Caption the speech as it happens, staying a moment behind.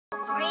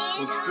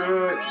What's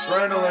good?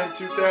 Drenilin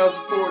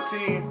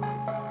 2014.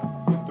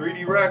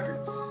 3D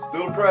Records.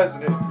 Still the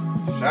president.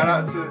 Shout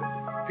out to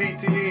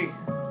PTE.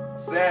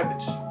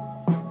 Savage.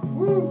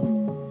 Woo.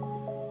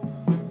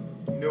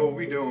 You know what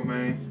we doing,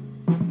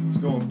 man. It's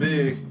going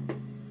big.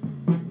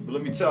 But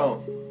let me tell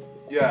them.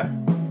 Yeah.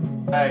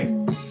 Hey.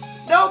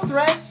 No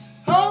threats,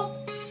 ho.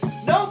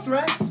 No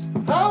threats,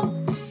 ho.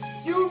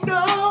 You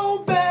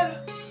know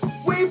better.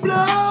 We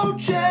blow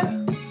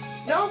cheddar.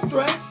 No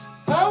threats,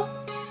 ho.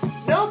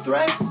 No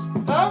threats,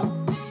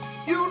 ho.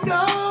 You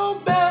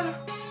know better.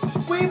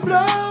 We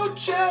blow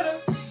cheddar.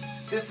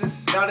 This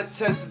is not a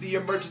test of the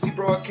emergency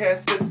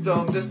broadcast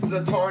system. This is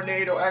a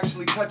tornado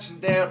actually touching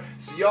down,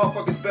 so y'all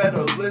fuckers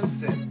better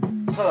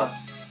listen.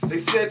 They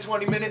said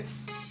 20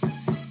 minutes.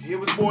 It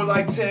was more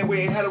like 10.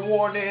 We ain't had a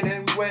warning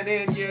and we went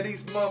in. Yeah,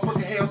 these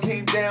motherfucking hail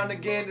came down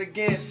again and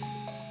again,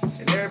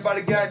 and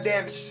everybody got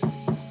damaged.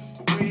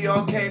 But we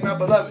all came out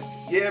beloved.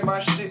 Yeah, my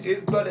shit is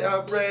bloody.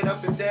 I read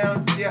up and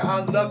down. Yeah,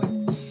 I love it.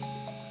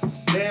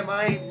 Damn,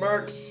 I ain't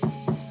murdered.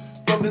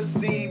 From the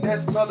scene,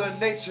 that's Mother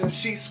Nature.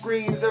 She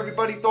screams.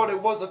 Everybody thought it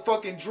was a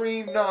fucking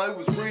dream. Nah, it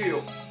was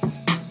real.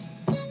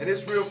 And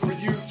it's real for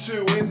you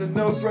too. In the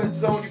no threat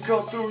zone, you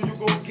come through, you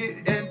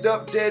gon' end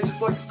up dead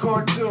just like a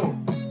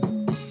cartoon.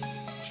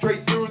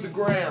 Straight through the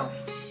ground,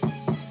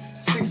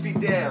 6 feet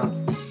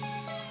down,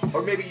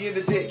 or maybe in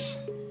the ditch.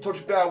 Told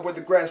you about where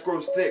the grass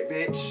grows thick,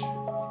 bitch.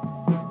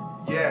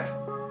 Yeah,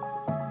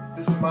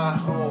 this is my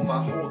home.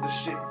 I hold this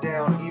shit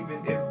down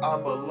even if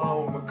I'm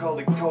alone.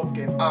 Macaulay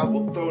Culkin, I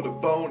will throw the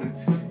bone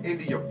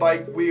into your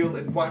bike wheel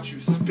and watch you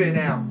spin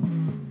out.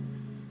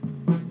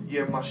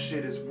 Yeah, my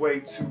shit is way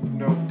too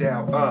no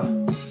doubt.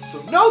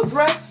 So no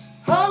threats,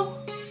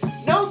 ho.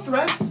 No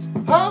threats,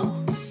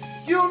 ho.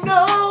 You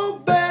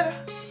know better.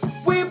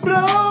 We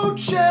blow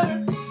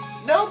cheddar.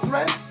 No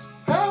threats,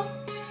 ho.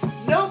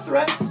 No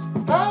threats,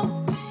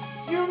 ho.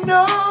 You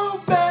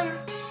know better.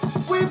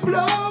 We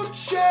blow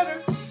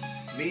cheddar.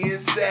 Me and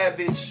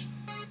Savage,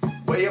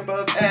 way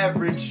above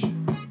average.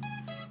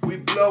 We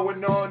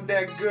blowing on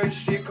that good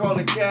shit, call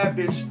it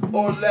cabbage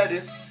or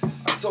lettuce.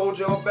 I told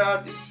y'all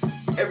about this.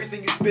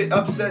 Everything you spit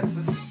upsets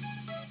us.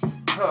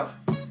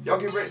 Y'all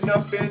get written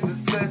up in the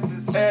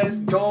census as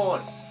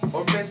gone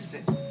or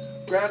missing.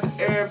 Ground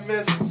to air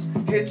missiles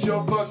hit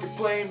your fucking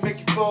plane, make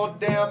you fall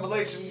down.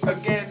 Malaysian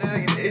again, that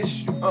ain't an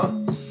issue.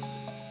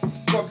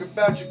 Talk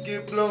about you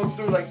get blown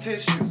through like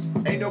tissues.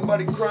 Ain't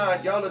nobody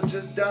crying, y'all are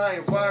just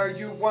dying. Why are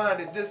you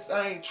whining? This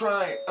I ain't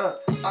trying.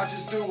 I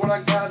just do what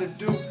I gotta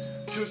do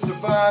to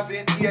survive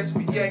in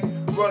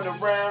esva. Run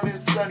around in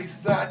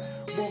Sunnyside,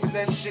 moving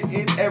that shit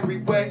in every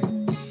way.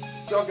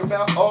 Talk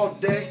about all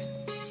day.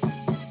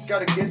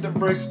 Gotta get the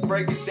bricks,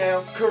 break it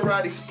down.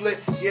 Karate split,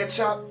 yeah,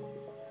 chop.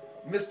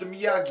 Mr.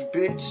 Miyagi,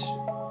 bitch.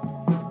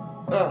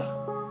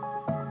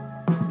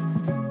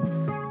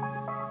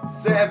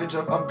 Savage,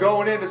 I'm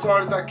going in as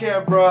hard as I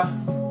can, bruh.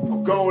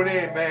 I'm going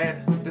in,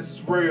 man. This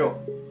is real.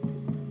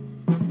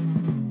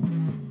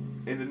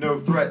 In the no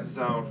threat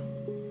zone.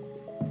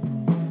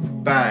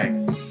 Bang.